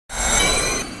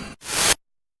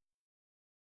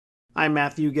I'm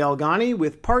Matthew Galgani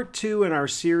with part 2 in our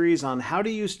series on how to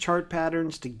use chart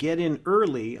patterns to get in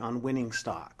early on winning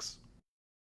stocks.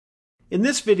 In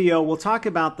this video, we'll talk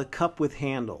about the cup with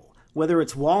handle, whether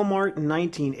it's Walmart in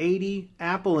 1980,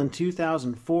 Apple in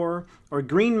 2004, or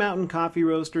Green Mountain Coffee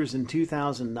Roasters in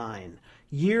 2009.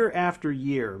 Year after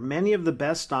year, many of the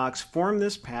best stocks form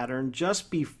this pattern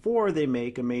just before they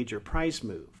make a major price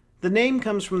move. The name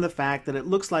comes from the fact that it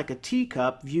looks like a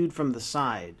teacup viewed from the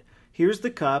side. Here's the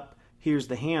cup. Here's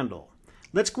the handle.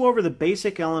 Let's go over the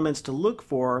basic elements to look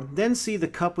for, then see the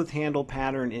cup with handle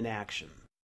pattern in action.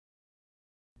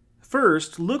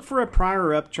 First, look for a prior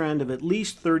uptrend of at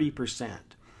least 30%.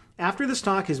 After the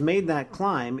stock has made that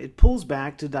climb, it pulls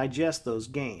back to digest those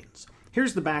gains.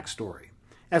 Here's the backstory.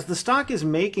 As the stock is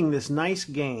making this nice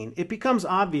gain, it becomes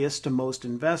obvious to most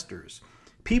investors.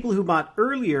 People who bought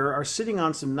earlier are sitting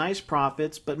on some nice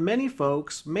profits, but many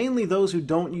folks, mainly those who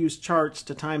don't use charts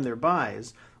to time their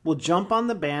buys, will jump on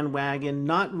the bandwagon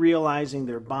not realizing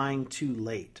they're buying too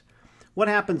late. What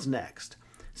happens next?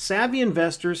 Savvy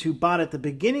investors who bought at the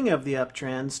beginning of the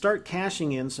uptrend start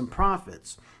cashing in some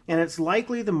profits, and it's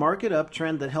likely the market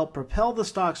uptrend that helped propel the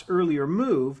stock's earlier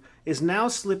move is now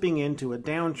slipping into a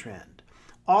downtrend.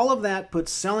 All of that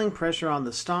puts selling pressure on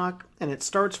the stock, and it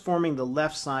starts forming the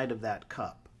left side of that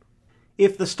cup.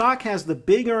 If the stock has the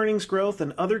big earnings growth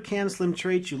and other CanSlim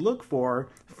traits you look for,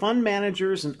 fund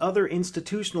managers and other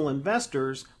institutional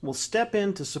investors will step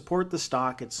in to support the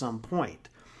stock at some point.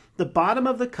 The bottom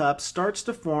of the cup starts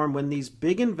to form when these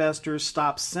big investors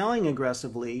stop selling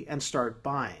aggressively and start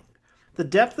buying. The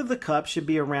depth of the cup should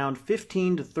be around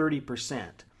 15 to 30%.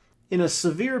 In a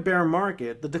severe bear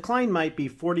market, the decline might be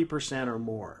 40% or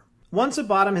more. Once a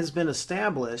bottom has been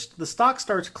established, the stock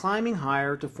starts climbing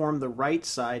higher to form the right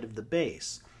side of the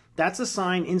base. That's a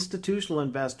sign institutional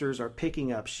investors are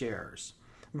picking up shares.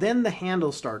 Then the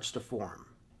handle starts to form.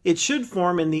 It should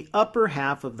form in the upper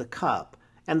half of the cup,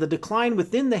 and the decline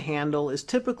within the handle is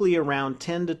typically around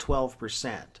 10 to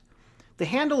 12%. The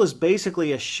handle is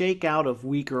basically a shakeout of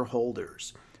weaker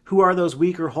holders. Who are those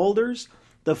weaker holders?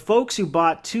 The folks who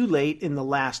bought too late in the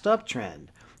last uptrend.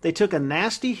 They took a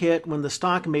nasty hit when the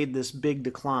stock made this big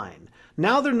decline.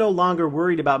 Now they're no longer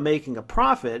worried about making a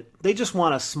profit, they just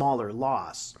want a smaller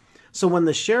loss. So when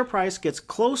the share price gets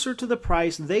closer to the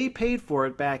price they paid for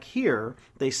it back here,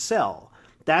 they sell.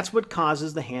 That's what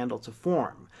causes the handle to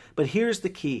form. But here's the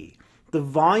key. The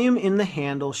volume in the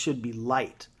handle should be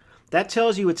light. That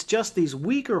tells you it's just these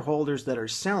weaker holders that are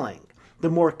selling. The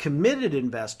more committed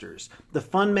investors, the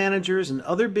fund managers and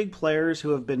other big players who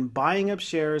have been buying up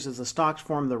shares as the stocks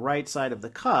form the right side of the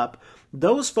cup,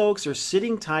 those folks are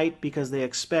sitting tight because they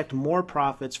expect more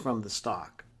profits from the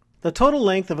stock. The total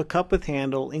length of a cup with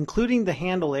handle, including the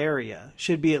handle area,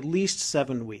 should be at least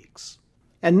 7 weeks.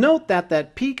 And note that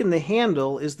that peak in the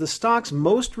handle is the stock's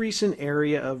most recent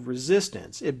area of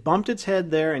resistance. It bumped its head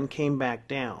there and came back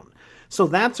down. So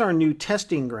that's our new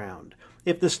testing ground.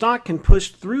 If the stock can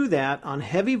push through that on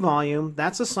heavy volume,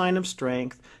 that's a sign of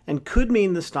strength and could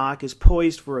mean the stock is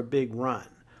poised for a big run.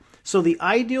 So the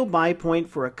ideal buy point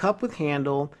for a cup with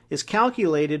handle is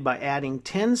calculated by adding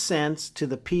 10 cents to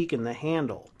the peak in the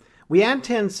handle. We add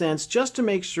 10 cents just to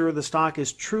make sure the stock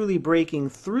is truly breaking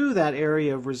through that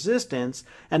area of resistance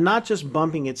and not just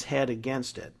bumping its head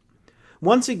against it.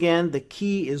 Once again, the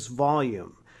key is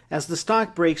volume. As the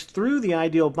stock breaks through the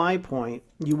ideal buy point,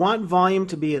 you want volume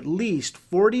to be at least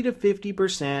 40 to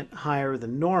 50% higher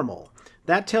than normal.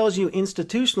 That tells you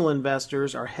institutional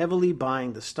investors are heavily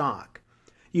buying the stock.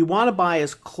 You want to buy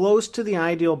as close to the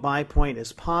ideal buy point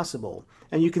as possible,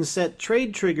 and you can set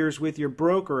trade triggers with your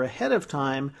broker ahead of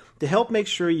time to help make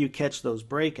sure you catch those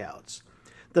breakouts.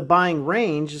 The buying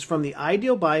range is from the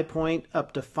ideal buy point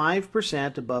up to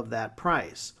 5% above that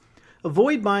price.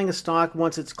 Avoid buying a stock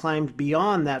once it's climbed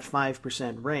beyond that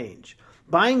 5% range.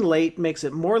 Buying late makes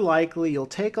it more likely you'll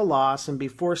take a loss and be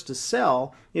forced to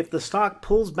sell if the stock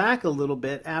pulls back a little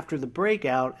bit after the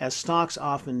breakout, as stocks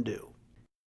often do.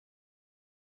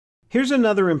 Here's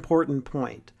another important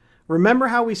point. Remember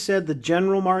how we said the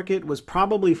general market was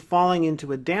probably falling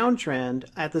into a downtrend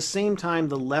at the same time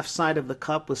the left side of the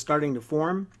cup was starting to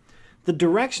form? The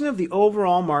direction of the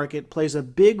overall market plays a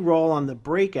big role on the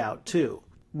breakout too.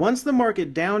 Once the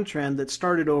market downtrend that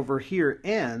started over here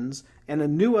ends and a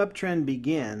new uptrend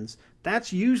begins,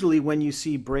 that's usually when you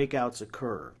see breakouts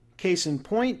occur. Case in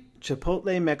point,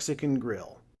 Chipotle Mexican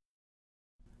Grill.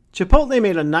 Chipotle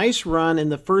made a nice run in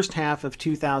the first half of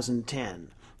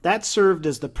 2010. That served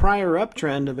as the prior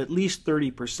uptrend of at least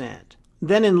 30%.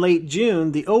 Then in late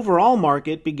June, the overall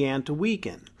market began to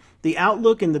weaken. The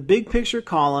outlook in the big picture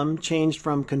column changed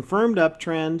from confirmed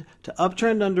uptrend to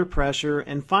uptrend under pressure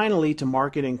and finally to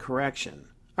market in correction.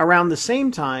 Around the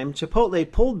same time,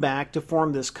 Chipotle pulled back to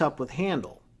form this cup with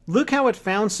handle. Look how it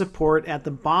found support at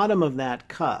the bottom of that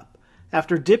cup.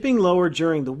 After dipping lower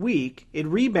during the week, it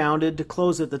rebounded to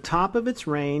close at the top of its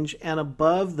range and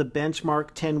above the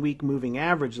benchmark 10-week moving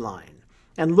average line.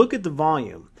 And look at the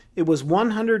volume. It was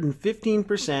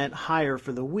 115% higher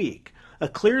for the week, a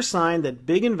clear sign that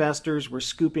big investors were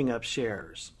scooping up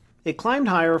shares. It climbed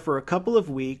higher for a couple of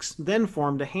weeks, then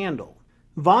formed a handle.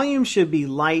 Volume should be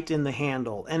light in the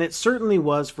handle, and it certainly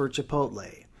was for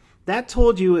Chipotle. That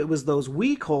told you it was those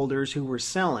weak holders who were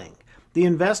selling. The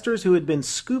investors who had been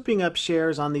scooping up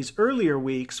shares on these earlier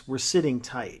weeks were sitting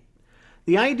tight.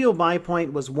 The ideal buy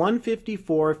point was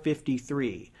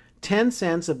 154.53, 10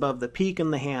 cents above the peak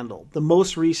in the handle, the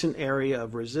most recent area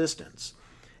of resistance.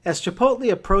 As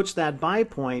Chipotle approached that buy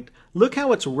point, look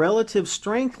how its relative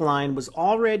strength line was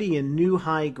already in new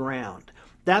high ground.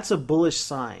 That's a bullish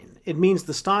sign. It means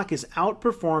the stock is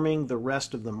outperforming the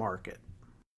rest of the market.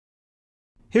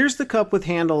 Here's the cup with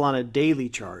handle on a daily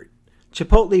chart.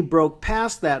 Chipotle broke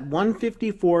past that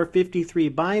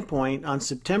 154.53 buy point on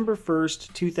September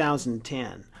 1st,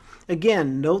 2010.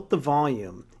 Again, note the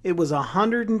volume. It was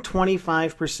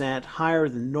 125% higher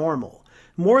than normal,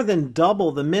 more than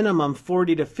double the minimum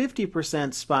 40 to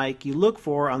 50% spike you look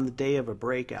for on the day of a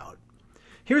breakout.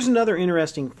 Here's another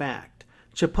interesting fact.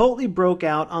 Chipotle broke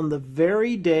out on the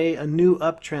very day a new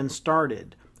uptrend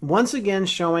started, once again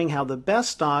showing how the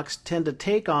best stocks tend to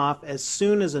take off as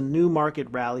soon as a new market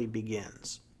rally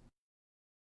begins.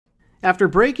 After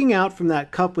breaking out from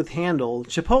that cup with handle,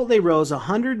 Chipotle rose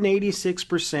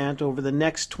 186% over the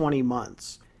next 20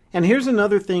 months. And here's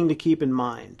another thing to keep in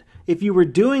mind. If you were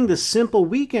doing the simple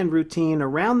weekend routine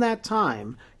around that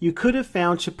time, you could have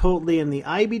found Chipotle in the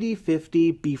IBD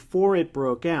 50 before it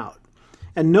broke out.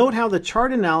 And note how the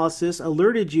chart analysis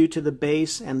alerted you to the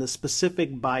base and the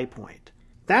specific buy point.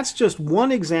 That's just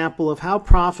one example of how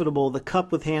profitable the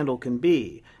cup with handle can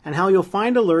be, and how you'll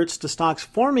find alerts to stocks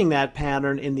forming that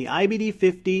pattern in the IBD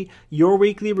 50, Your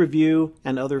Weekly Review,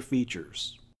 and other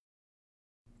features.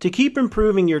 To keep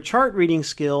improving your chart reading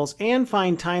skills and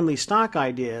find timely stock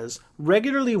ideas,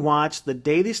 regularly watch the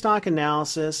Daily Stock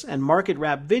Analysis and Market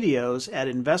Wrap videos at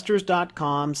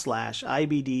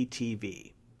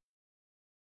investors.com/IBDTV.